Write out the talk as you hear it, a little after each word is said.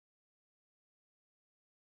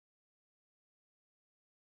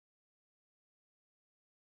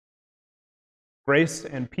Grace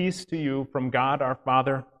and peace to you from God our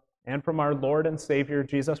Father and from our Lord and Savior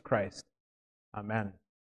Jesus Christ. Amen.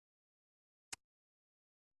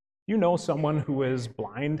 You know someone who is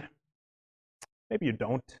blind? Maybe you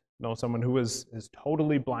don't know someone who is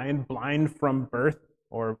totally blind from birth,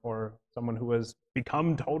 or someone who has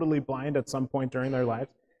become totally blind at some point during their lives.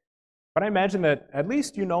 But I imagine that at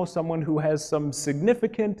least you know someone who has some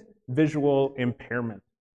significant visual impairment.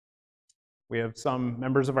 We have some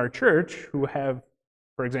members of our church who have,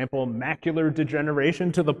 for example, macular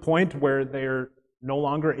degeneration to the point where they're no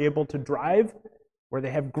longer able to drive, where they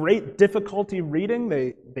have great difficulty reading.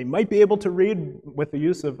 They might be able to read with the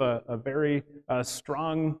use of a very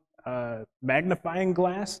strong magnifying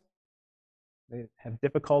glass. They have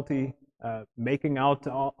difficulty making out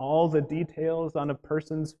all the details on a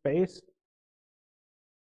person's face.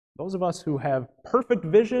 Those of us who have perfect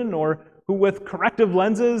vision, or who with corrective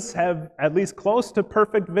lenses have at least close to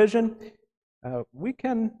perfect vision, we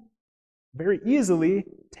can very easily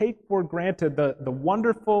take for granted the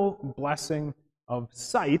wonderful blessing of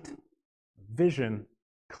sight, vision,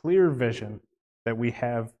 clear vision that we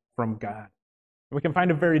have from God. And we can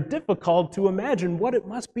find it very difficult to imagine what it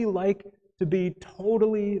must be like to be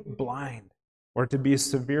totally blind, or to be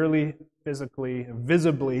severely, physically,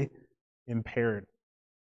 visibly impaired.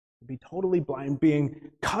 To be totally blind,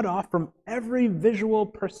 being cut off from every visual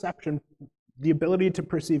perception, the ability to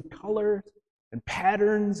perceive colors and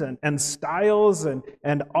patterns and styles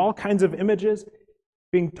and all kinds of images,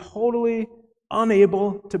 being totally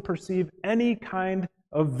unable to perceive any kind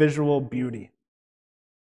of visual beauty.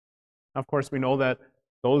 Of course, we know that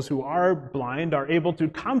those who are blind are able to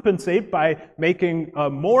compensate by making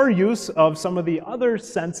more use of some of the other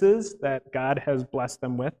senses that God has blessed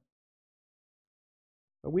them with.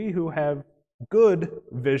 But we who have good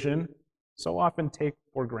vision so often take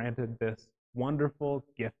for granted this wonderful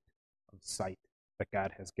gift of sight that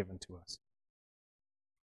God has given to us.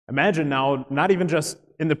 Imagine now, not even just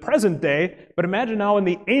in the present day, but imagine now in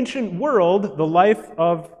the ancient world, the life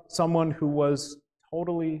of someone who was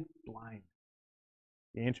totally blind.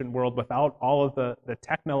 The ancient world without all of the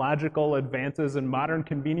technological advances and modern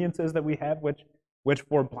conveniences that we have, which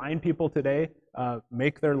for blind people today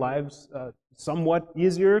make their lives somewhat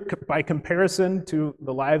easier by comparison to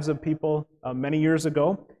the lives of people many years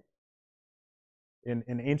ago. In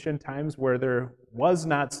ancient times, where there was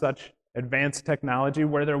not such advanced technology,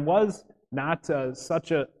 where there was not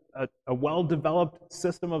such a well-developed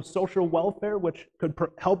system of social welfare which could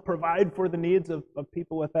help provide for the needs of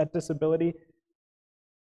people with that disability.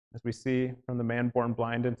 As we see from the man born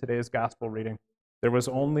blind in today's gospel reading, there was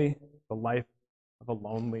only the life of a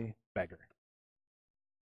lonely beggar.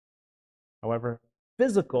 However,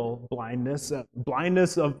 physical blindness,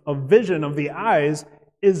 blindness of vision of the eyes,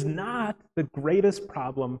 is not the greatest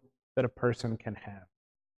problem that a person can have.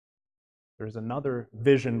 There's another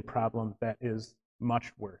vision problem that is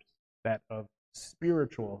much worse, that of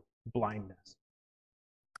spiritual blindness.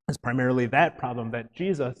 It's primarily that problem that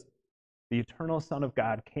Jesus, the eternal Son of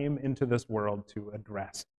God, came into this world to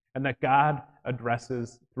address, and that God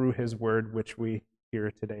addresses through his word, which we hear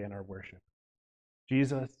today in our worship.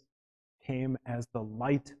 Jesus came as the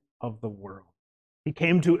light of the world. He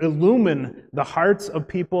came to illumine the hearts of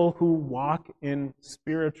people who walk in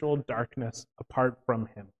spiritual darkness apart from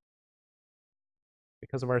him.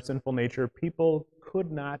 Because of our sinful nature, people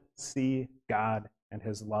could not see God and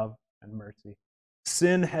his love and mercy.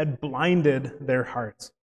 Sin had blinded their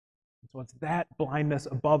hearts. So it's that blindness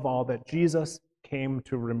above all that Jesus came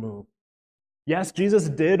to remove. Yes, Jesus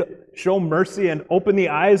did show mercy and open the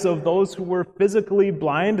eyes of those who were physically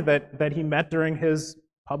blind that he met during his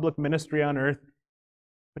public ministry on earth.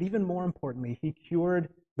 But even more importantly, he cured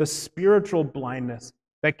the spiritual blindness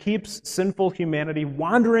that keeps sinful humanity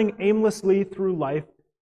wandering aimlessly through life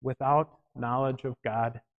without knowledge of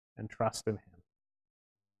God and trust in him.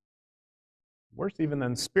 Worse even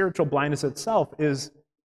than spiritual blindness itself is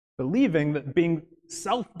believing, that being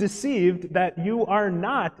self-deceived, that you are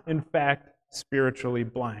not, in fact, spiritually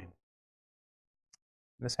blind.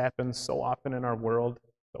 This happens so often in our world,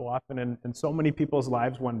 so often in so many people's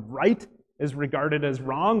lives, when right is regarded as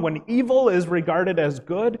wrong, when evil is regarded as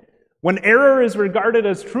good, when error is regarded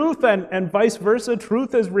as truth, and vice versa,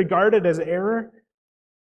 truth is regarded as error.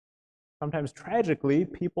 Sometimes tragically,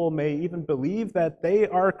 people may even believe that they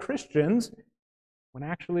are Christians when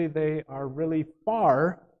actually they are really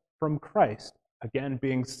far from Christ. Again,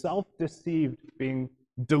 being self-deceived, being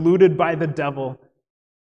deluded by the devil,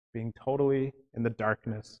 being totally in the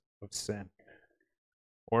darkness of sin.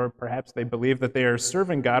 Or perhaps they believe that they are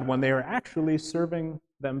serving God when they are actually serving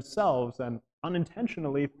themselves and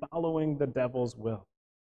unintentionally following the devil's will.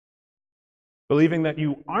 Believing that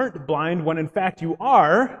you aren't blind when in fact you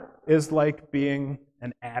are is like being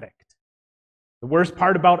an addict. The worst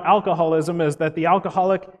part about alcoholism is that the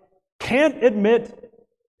alcoholic can't admit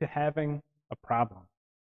to having a problem.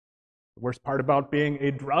 The worst part about being a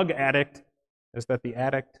drug addict is that the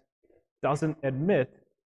addict doesn't admit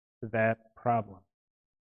to that problem.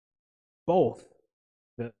 Both,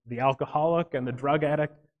 the alcoholic and the drug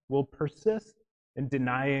addict, will persist in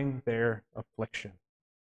denying their affliction.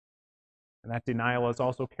 And that denial is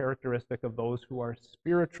also characteristic of those who are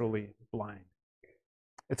spiritually blind.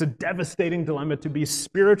 It's a devastating dilemma to be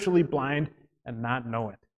spiritually blind and not know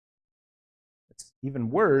it. It's even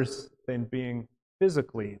worse than being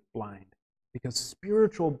physically blind, because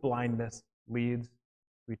spiritual blindness leads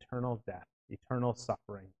to eternal death, eternal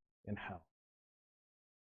suffering in hell.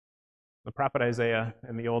 The prophet Isaiah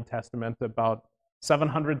in the Old Testament, about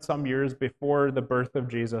 700 some years before the birth of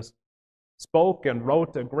Jesus, spoke and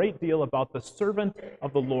wrote a great deal about the servant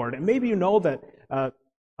of the Lord. And maybe you know that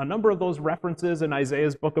a number of those references in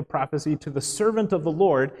Isaiah's book of prophecy to the servant of the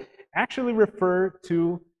Lord actually refer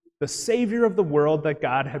to the Savior of the world that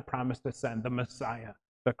God had promised to send, the Messiah,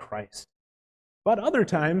 the Christ. But other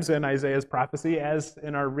times in Isaiah's prophecy, as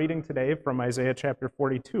in our reading today from Isaiah chapter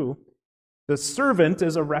 42, the servant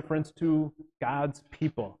is a reference to God's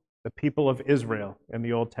people, the people of Israel in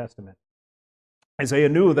the Old Testament. Isaiah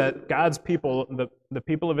knew that God's people, the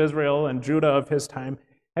people of Israel and Judah of his time,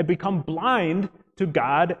 had become blind to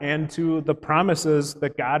God and to the promises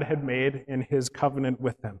that God had made in his covenant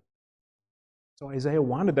with them. So Isaiah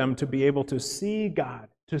wanted them to be able to see God,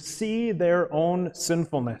 to see their own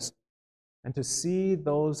sinfulness, and to see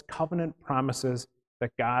those covenant promises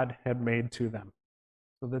that God had made to them,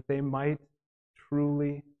 so that they might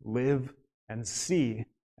truly live and see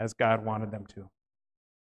as God wanted them to.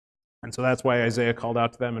 And so that's why Isaiah called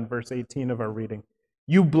out to them in verse 18 of our reading,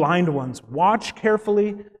 "You blind ones, watch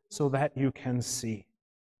carefully so that you can see."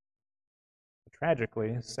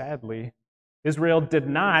 Tragically, sadly, Israel did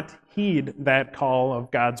not heed that call of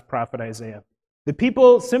God's prophet Isaiah. The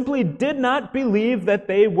people simply did not believe that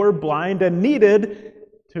they were blind and needed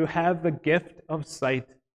to have the gift of sight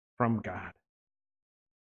from God.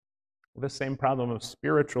 The same problem of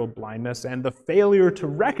spiritual blindness and the failure to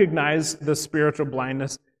recognize the spiritual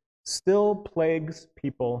blindness still plagues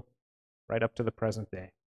people right up to the present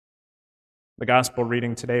day. The gospel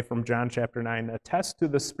reading today from John chapter 9 attests to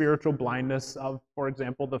the spiritual blindness of, for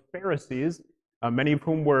example, the Pharisees, many of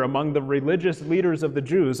whom were among the religious leaders of the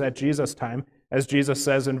Jews at Jesus' time, as Jesus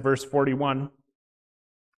says in verse 41,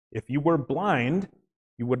 "If you were blind,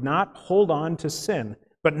 you would not hold on to sin.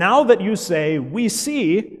 But now that you say, 'We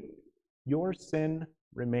see,' your sin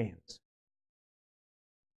remains."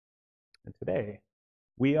 And today,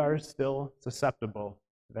 we are still susceptible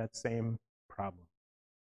to that same problem.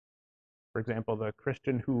 For example, the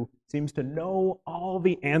Christian who seems to know all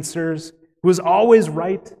the answers, who is always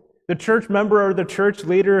right, the church member or the church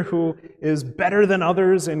leader who is better than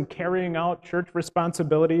others in carrying out church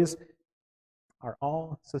responsibilities, are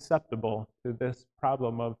all susceptible to this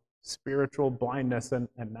problem of spiritual blindness and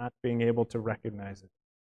not being able to recognize it.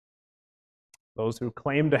 Those who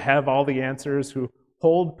claim to have all the answers, who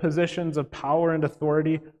hold positions of power and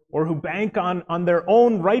authority, or who bank on their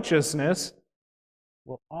own righteousness,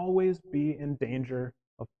 will always be in danger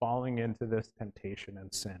of falling into this temptation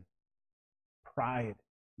and sin. Pride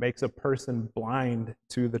makes a person blind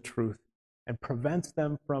to the truth and prevents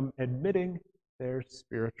them from admitting their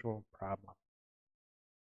spiritual problem.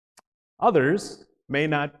 Others may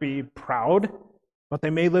not be proud, but they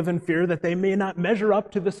may live in fear that they may not measure up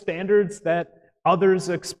to the standards that others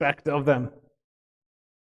expect of them.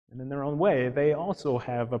 And in their own way, they also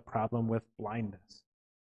have a problem with blindness.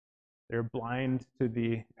 They're blind to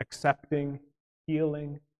the accepting,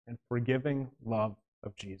 healing, and forgiving love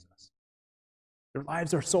of Jesus. Their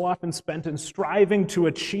lives are so often spent in striving to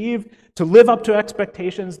achieve, to live up to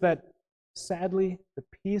expectations that, sadly, the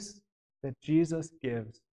peace that Jesus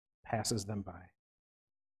gives passes them by.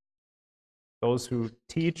 Those who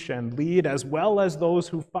teach and lead, as well as those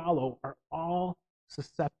who follow, are all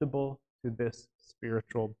susceptible to this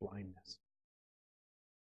spiritual blindness.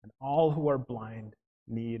 And all who are blind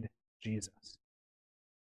need Jesus.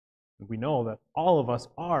 And we know that all of us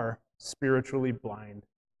are spiritually blind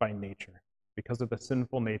by nature because of the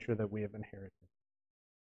sinful nature that we have inherited.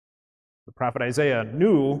 The prophet Isaiah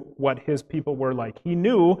knew what his people were like. He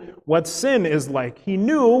knew what sin is like. He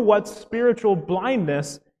knew what spiritual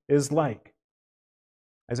blindness is like.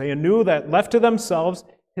 Isaiah knew that left to themselves,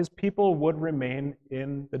 his people would remain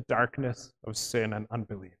in the darkness of sin and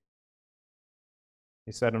unbelief.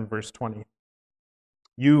 He said in verse 20,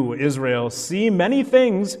 "You, Israel, see many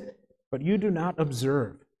things, but you do not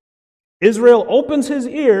observe. Israel opens his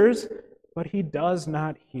ears, but he does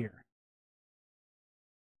not hear.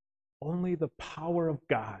 Only the power of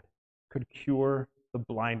God could cure the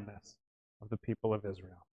blindness of the people of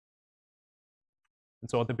Israel. And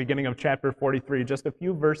so at the beginning of chapter 43, just a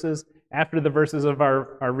few verses after the verses of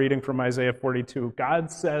our reading from Isaiah 42, God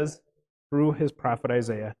says through his prophet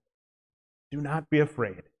Isaiah, "Do not be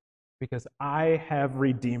afraid, because I have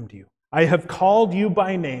redeemed you. I have called you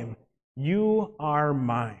by name. You are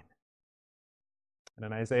mine." And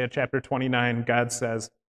in Isaiah chapter 29, God says,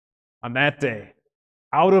 "On that day,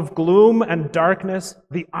 out of gloom and darkness,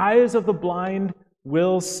 the eyes of the blind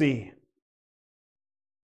will see."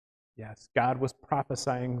 Yes, God was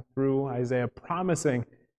prophesying through Isaiah, promising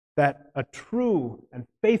that a true and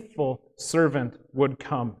faithful servant would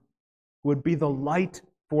come, who would be the light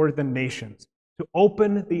for the nations, to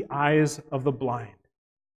open the eyes of the blind.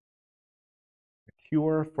 The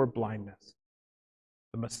cure for blindness,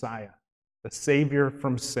 the Messiah, the Savior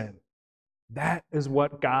from sin. That is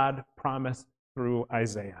what God promised through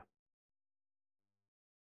Isaiah.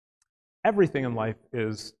 Everything in life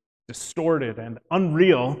is distorted and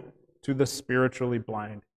unreal to the spiritually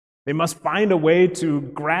blind. They must find a way to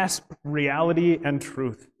grasp reality and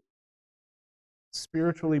truth.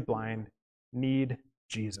 Spiritually blind need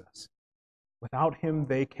Jesus. Without him,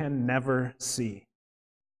 they can never see.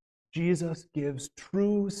 Jesus gives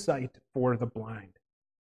true sight for the blind.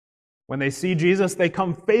 When they see Jesus, they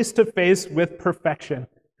come face to face with perfection,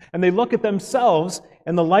 and they look at themselves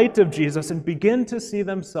in the light of Jesus and begin to see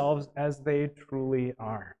themselves as they truly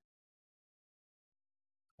are.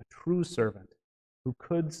 A true servant who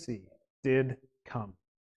could see did come.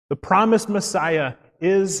 The promised Messiah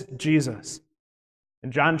is Jesus.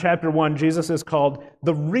 In John chapter 1, Jesus is called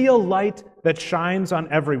the real light that shines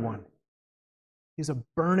on everyone. He's a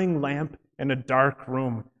burning lamp in a dark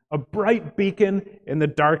room, a bright beacon in the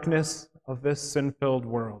darkness of this sin-filled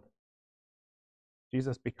world.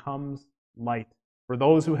 Jesus becomes light for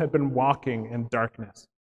those who have been walking in darkness.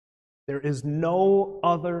 There is no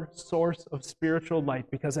other source of spiritual light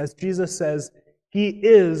because, as Jesus says, he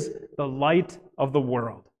is the light of the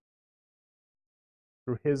world.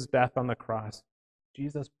 Through his death on the cross,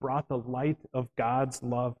 Jesus brought the light of God's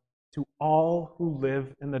love to all who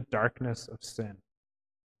live in the darkness of sin.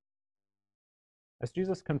 As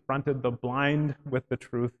Jesus confronted the blind with the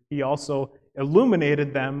truth, he also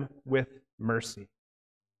illuminated them with mercy.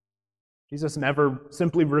 Jesus never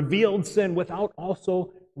simply revealed sin without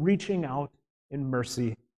also reaching out in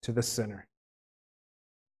mercy to the sinner.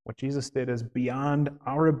 What Jesus did is beyond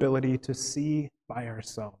our ability to see by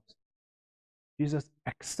ourselves. Jesus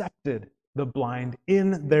accepted the blind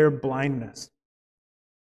in their blindness.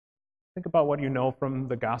 Think about what you know from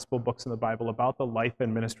the gospel books in the Bible about the life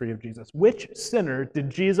and ministry of Jesus. Which sinner did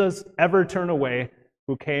Jesus ever turn away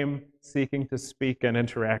who came seeking to speak and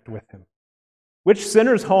interact with him? Which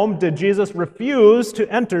sinner's home did Jesus refuse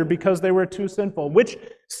to enter because they were too sinful? Which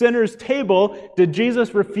sinner's table did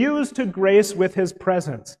Jesus refuse to grace with his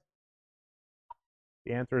presence?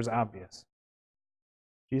 The answer is obvious.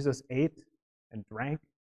 Jesus ate and drank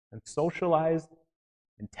and socialized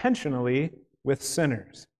intentionally with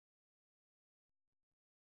sinners.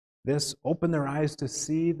 This opened their eyes to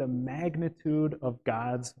see the magnitude of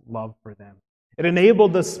God's love for them. It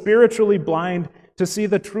enabled the spiritually blind to see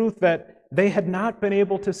the truth that they had not been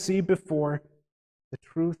able to see before, the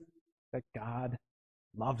truth that God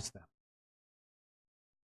loves them.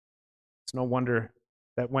 It's no wonder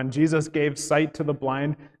that when Jesus gave sight to the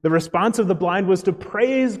blind, the response of the blind was to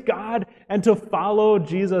praise God and to follow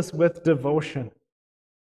Jesus with devotion.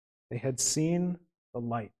 They had seen the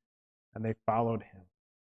light and they followed him.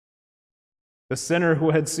 The sinner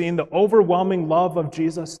who had seen the overwhelming love of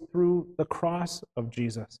Jesus through the cross of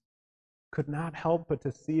Jesus could not help but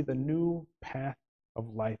to see the new path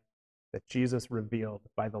of life that Jesus revealed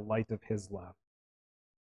by the light of his love.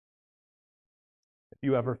 If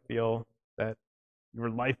you ever feel that your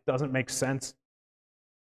life doesn't make sense,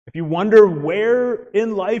 if you wonder where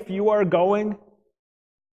in life you are going,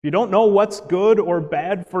 if you don't know what's good or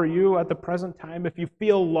bad for you at the present time, if you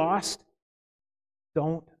feel lost,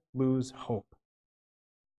 don't lose hope.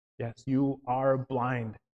 Yes, you are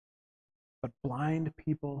blind, but blind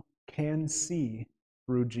people can see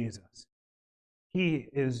through Jesus. He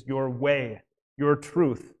is your way, your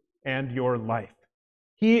truth, and your life.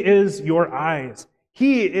 He is your eyes.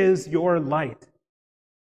 He is your light.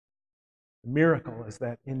 The miracle is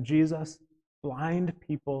that in Jesus, blind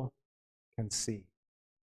people can see.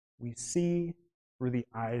 We see through the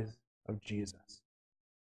eyes of Jesus.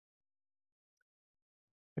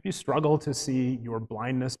 If you struggle to see your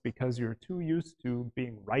blindness because you're too used to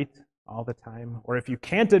being right all the time, or if you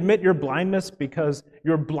can't admit your blindness because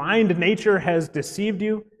your blind nature has deceived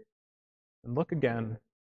you, then look again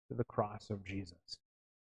to the cross of Jesus.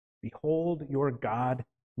 Behold your God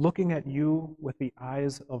looking at you with the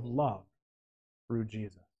eyes of love through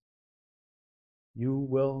Jesus. You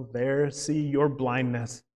will there see your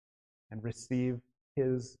blindness and receive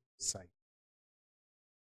his sight.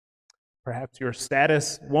 Perhaps your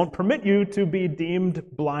status won't permit you to be deemed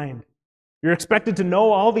blind. You're expected to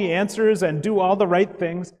know all the answers and do all the right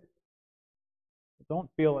things. But don't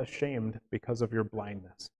feel ashamed because of your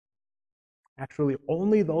blindness. Actually,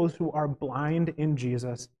 only those who are blind in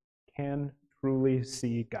Jesus can truly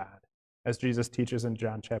see God, as Jesus teaches in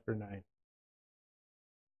John chapter 9.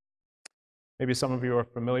 Maybe some of you are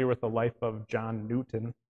familiar with the life of John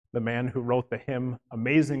Newton, the man who wrote the hymn,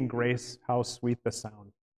 "Amazing Grace, How Sweet the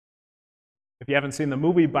Sound." If you haven't seen the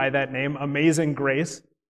movie by that name, Amazing Grace,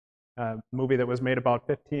 a movie that was made about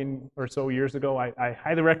 15 or so years ago, I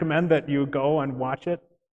highly recommend that you go and watch it.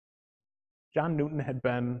 John Newton had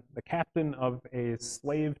been the captain of a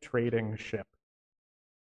slave trading ship,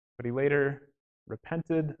 but he later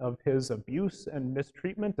repented of his abuse and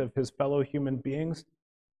mistreatment of his fellow human beings,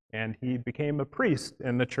 and he became a priest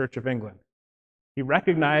in the Church of England. He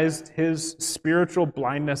recognized his spiritual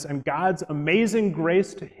blindness and God's amazing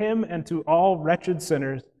grace to him and to all wretched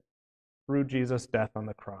sinners through Jesus' death on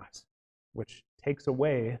the cross, which takes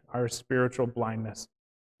away our spiritual blindness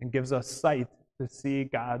and gives us sight to see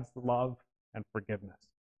God's love and forgiveness.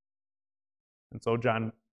 And so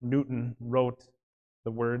John Newton wrote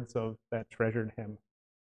the words of that treasured hymn,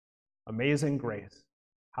 "Amazing grace,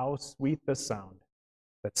 how sweet the sound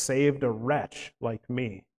that saved a wretch like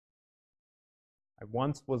me. I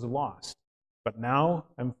once was lost, but now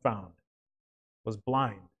am found, was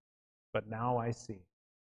blind, but now I see."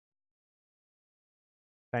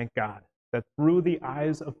 Thank God that through the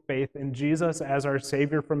eyes of faith in Jesus as our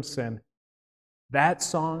Savior from sin, that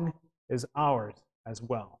song is ours as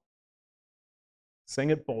well. Sing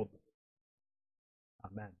it boldly.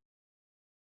 Amen.